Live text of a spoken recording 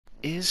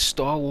Is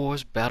Star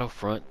Wars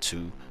Battlefront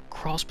 2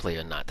 crossplay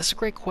or not? That's a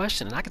great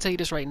question, and I can tell you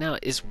this right now,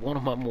 it's one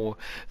of my more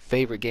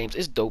favorite games.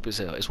 It's dope as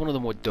hell. It's one of the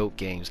more dope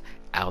games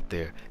out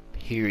there.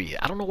 Period.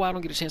 I don't know why I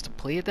don't get a chance to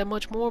play it that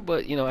much more,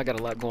 but you know, I got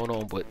a lot going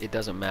on, but it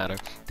doesn't matter.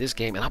 This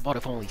game, and I bought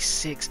it for only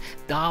 $6.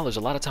 A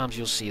lot of times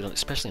you'll see it,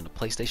 especially in the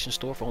PlayStation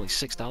Store, for only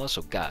 $6.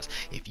 So guys,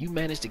 if you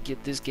manage to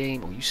get this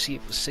game or you see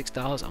it for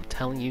 $6, I'm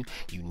telling you,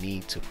 you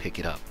need to pick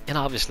it up. And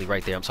obviously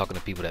right there, I'm talking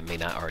to people that may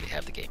not already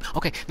have the game.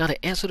 Okay, now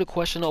to answer the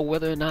question of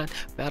whether or not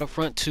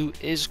Battlefront 2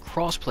 is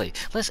crossplay,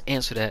 let's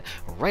answer that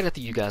right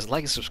after you guys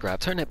like and subscribe,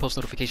 turn that post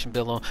notification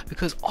bell on,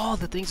 because all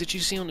the things that you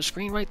see on the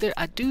screen right there,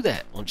 I do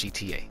that on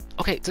GTA.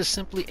 Okay, to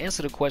simply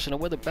answer the question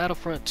of whether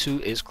Battlefront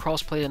 2 is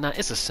crossplay or not,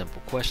 it's a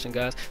simple question,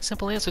 guys.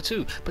 Simple answer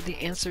too, but the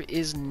answer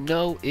is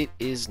no, it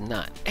is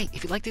not. Hey,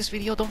 if you like this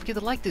video, don't forget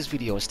to like this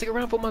video and stick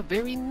around for my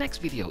very next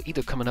video,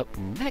 either coming up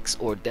next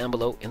or down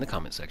below in the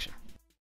comment section.